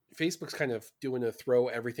Facebook's kind of doing a throw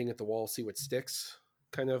everything at the wall, see what sticks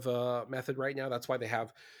kind of method right now. That's why they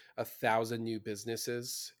have 1,000 new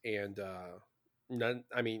businesses, and none.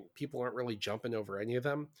 I mean, people aren't really jumping over any of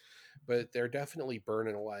them, but they're definitely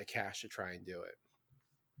burning a lot of cash to try and do it.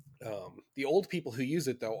 The old people who use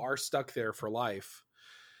it though are stuck there for life,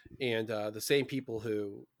 and the same people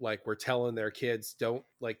who like were telling their kids don't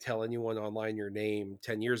like tell anyone online your name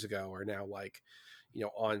 10 years ago are now like,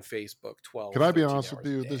 on Facebook Can 12, I be 13 honest with hours a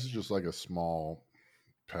you? day. This is just like a small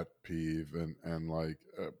pet peeve, and like,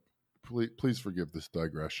 please forgive this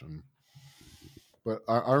digression. But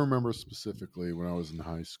I remember specifically when I was in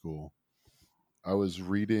high school, I was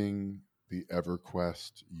reading the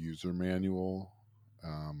EverQuest user manual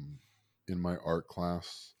in my art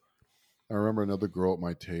class. I remember another girl at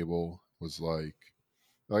my table was like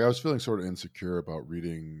I was feeling sort of insecure about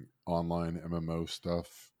reading online MMO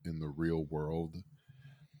stuff in the real world.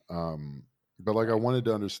 But like I Right. wanted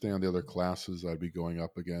to understand the other classes I'd be going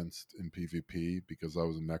up against in PvP because I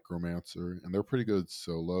was a necromancer and they're pretty good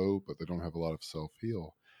solo, but they don't have a lot of self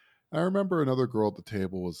heal. I remember another girl at the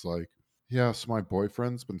table was like, "Yeah, so my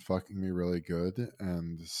boyfriend's been fucking me really good,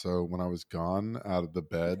 and so when I was gone out of the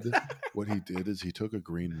bed, what he did is he took a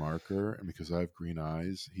green marker, and because I have green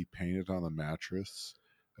eyes, he painted on the mattress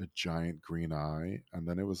a giant green eye, and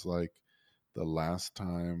then it was like the last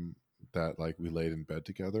time that like we laid in bed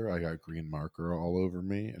together, I got green marker all over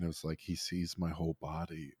me, and it was like he sees my whole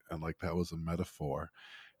body, and like that was a metaphor."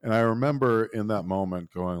 And I remember in that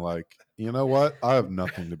moment going like, you know what? I have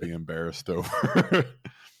nothing to be embarrassed over.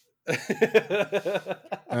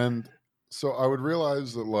 And so I would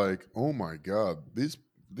realize that like, oh my God, these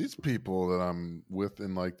people that I'm with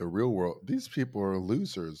in like the real world, these people are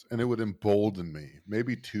losers. And it would embolden me,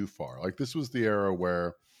 maybe too far. Like this was the era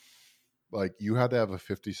where like you had to have a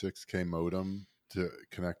 56K modem to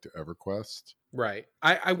connect to EverQuest. Right.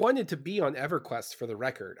 I wanted to be on EverQuest for the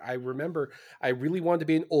record. I remember I really wanted to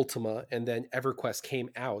be in Ultima, and then EverQuest came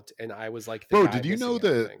out, and I was like the Bro, guy did you know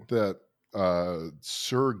missing that everything.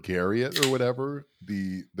 Sir Garriott or whatever,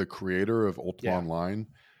 the creator of Ultima Yeah. Online,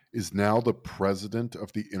 is now the president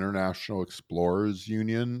of the International Explorers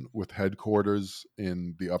Union with headquarters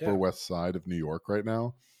in the Upper Yeah. West Side of New York right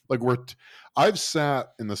now? Like I've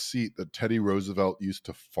sat in the seat that Teddy Roosevelt used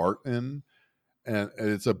to fart in, and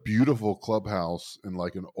it's a beautiful clubhouse in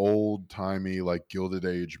like an old timey like Gilded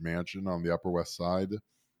Age mansion on the Upper West Side.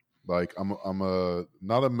 Like I'm a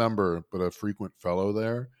not a member but a frequent fellow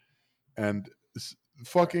there, and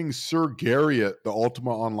fucking Sir Garriott, the Ultima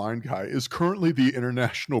Online guy, is currently the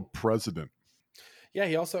international president. Yeah.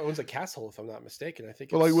 He also owns a castle, if I'm not mistaken. I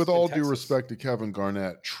think But like, it's with in all due Texas. respect to Kevin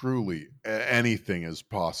Garnett, truly anything is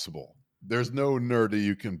possible. There's no nerdy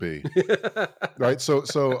you can be. Right.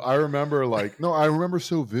 So I remember like, no, I remember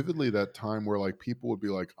so vividly that time where like people would be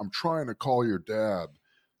like, I'm trying to call your dad,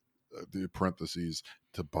 the parentheses,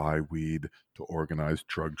 to buy weed, to organize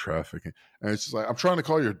drug trafficking. And it's just like, I'm trying to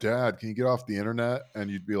call your dad. Can you get off the internet? And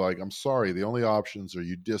you'd be like, I'm sorry. The only options are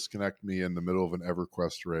you disconnect me in the middle of an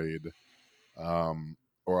EverQuest raid,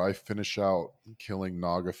 or I finish out killing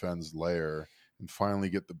Nagafen's lair and finally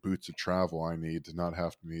get the boots of travel I need to not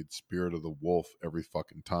have to need Spirit of the Wolf every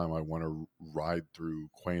fucking time I want to ride through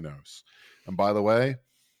Quanos. And by the way,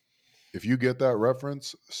 if you get that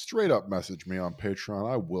reference, straight up message me on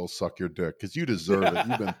Patreon. I will suck your dick because you deserve it.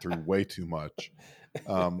 You've been through way too much.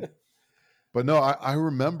 Um, but no, I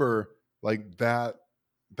remember like that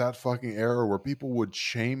fucking era where people would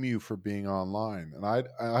shame you for being online, and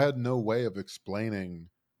I had no way of explaining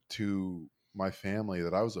to my family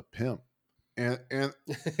that I was a pimp. And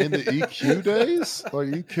in the EQ days, like, are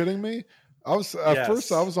you kidding me? I was at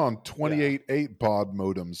first I Yes. was on Yeah. 28.8 baud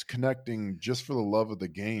modems connecting just for the love of the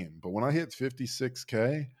game. But when I hit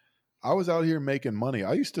 56K, I was out here making money.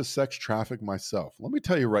 I used to sex traffic myself. Let me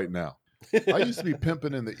tell you right now. I used to be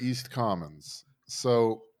pimping in the East Commons.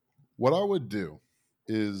 So what I would do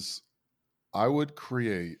is I would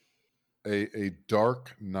create a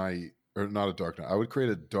dark knight, or not a dark knight. I would create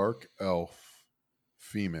a dark elf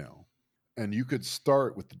female, and you could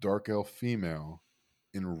start with the dark elf female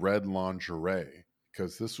in red lingerie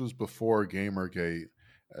because this was before Gamergate,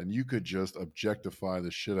 and you could just objectify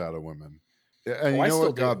the shit out of women. And Oh, you I know still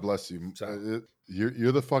what? God do. bless you. So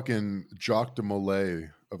You're the fucking Jacques de Molay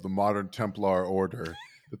of the modern Templar order.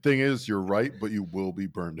 The thing is, you're right, but you will be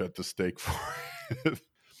burned at the stake for it.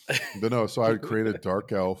 But no, so I would create a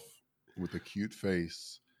dark elf with a cute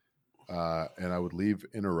face, and I would leave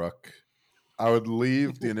Inaruk. I would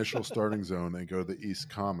leave the initial starting zone and go to the East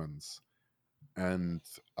Commons, and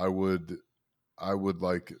I would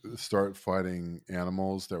like start fighting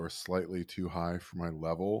animals that were slightly too high for my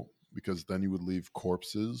level, because then you would leave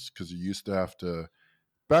corpses, because you used to have to,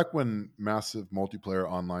 back when massive multiplayer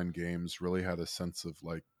online games really had a sense of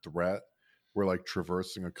like threat, where like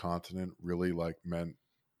traversing a continent really like meant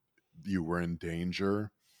you were in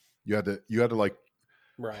danger. You had to like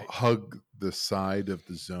Right. hug the side of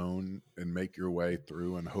the zone and make your way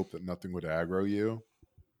through and hope that nothing would aggro you.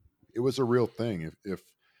 It was a real thing. If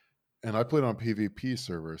and I played on PvP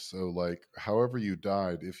servers, so like however you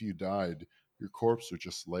died, if you died, your corpse would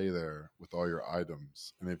just lay there with all your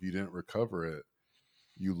items, and if you didn't recover it,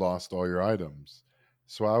 you lost all your items.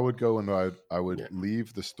 So I would go and I would Yeah.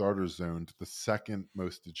 leave the starter zone to the second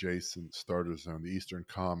most adjacent starter zone, the Eastern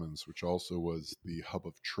Commons, which also was the hub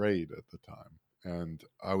of trade at the time. And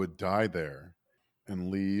I would die there and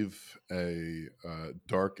leave a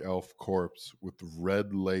dark elf corpse with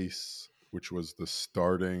red lace, which was the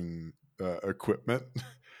starting equipment,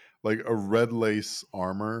 like a red lace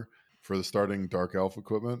armor for the starting dark elf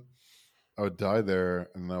equipment. I would die there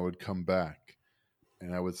and then I would come back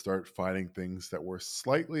and I would start fighting things that were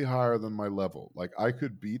slightly higher than my level. Like I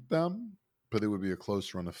could beat them, but it would be a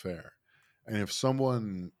close run affair. And if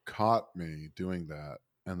someone caught me doing that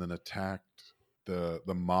and then attacked the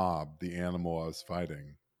mob, the animal I was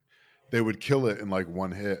fighting, they would kill it in like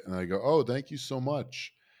one hit, and I go, "Oh, thank you so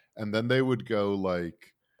much." And then they would go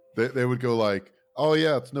like, they would go like, "Oh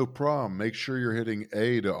yeah, it's no problem. Make sure you're hitting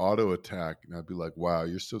A to auto attack." And I'd be like, "Wow,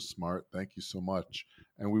 you're so smart. Thank you so much."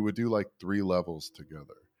 And we would do like 3 levels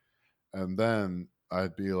together, and then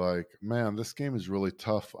I'd be like, "Man, this game is really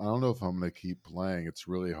tough. I don't know if I'm gonna keep playing. It's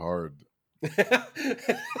really hard."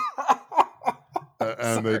 And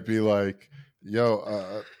Sorry. they'd be like,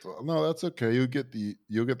 "Yo, no, that's okay. You'll get the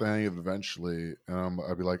hang of it eventually." And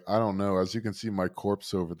I'd be like, "I don't know. As you can see, my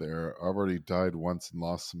corpse over there. I've already died once and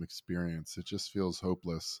lost some experience. It just feels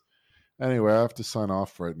hopeless." Anyway, I have to sign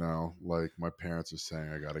off right now. Like my parents are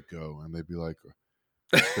saying, I gotta go, and they'd be like,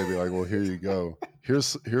 "Well, here you go.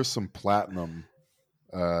 Here's some platinum.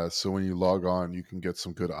 So when you log on, you can get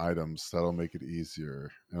some good items. That'll make it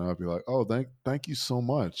easier." And I'll be like, "Oh, thank you so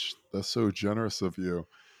much. That's so generous of you."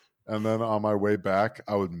 And then on my way back,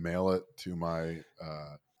 I would mail it to my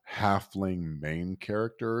halfling main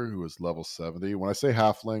character who is level 70. When I say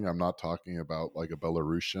halfling, I'm not talking about like a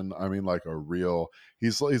Belarusian. I mean like a real.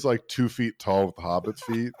 He's like 2 feet tall with hobbit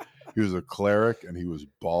feet. He was a cleric and he was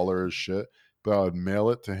baller as shit. But I would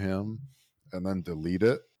mail it to him and then delete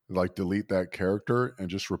it, like delete that character and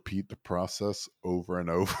just repeat the process over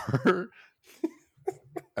and over.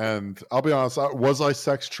 And I'll be honest, was I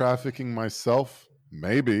sex trafficking myself?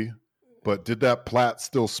 Maybe. But did that plat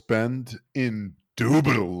still spend?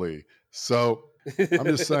 Indubitably. So I'm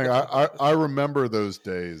just saying, I remember those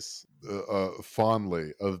days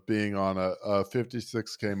fondly of being on a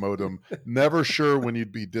 56K modem, never sure when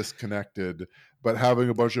you'd be disconnected, but having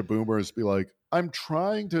a bunch of boomers be like, "I'm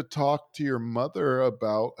trying to talk to your mother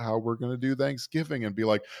about how we're going to do Thanksgiving," and be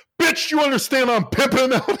like, "Bitch, you understand I'm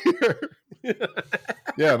pimping out here?"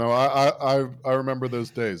 Yeah, no, I remember those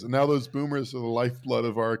days, and now those boomers are the lifeblood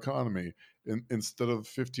of our economy. Instead of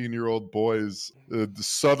 15-year-old boys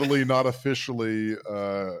subtly, not officially,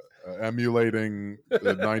 emulating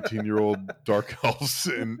the 19-year-old dark elves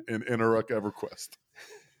in Interruck EverQuest.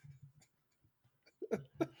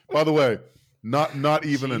 By the way, not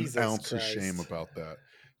even Jesus an ounce Christ. of shame about that.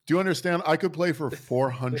 Do you understand? I could play for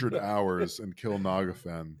 400 hours and kill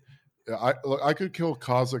Nagafen. I could kill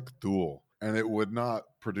Kazakh Thul, and it would not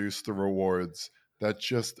produce the rewards that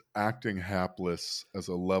just acting hapless as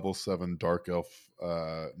a level 7 Dark Elf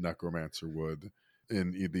necromancer would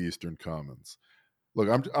in the Eastern Commons. Look,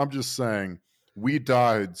 I'm just saying, we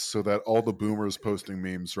died so that all the boomers posting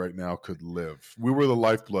memes right now could live. We were the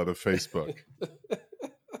lifeblood of Facebook.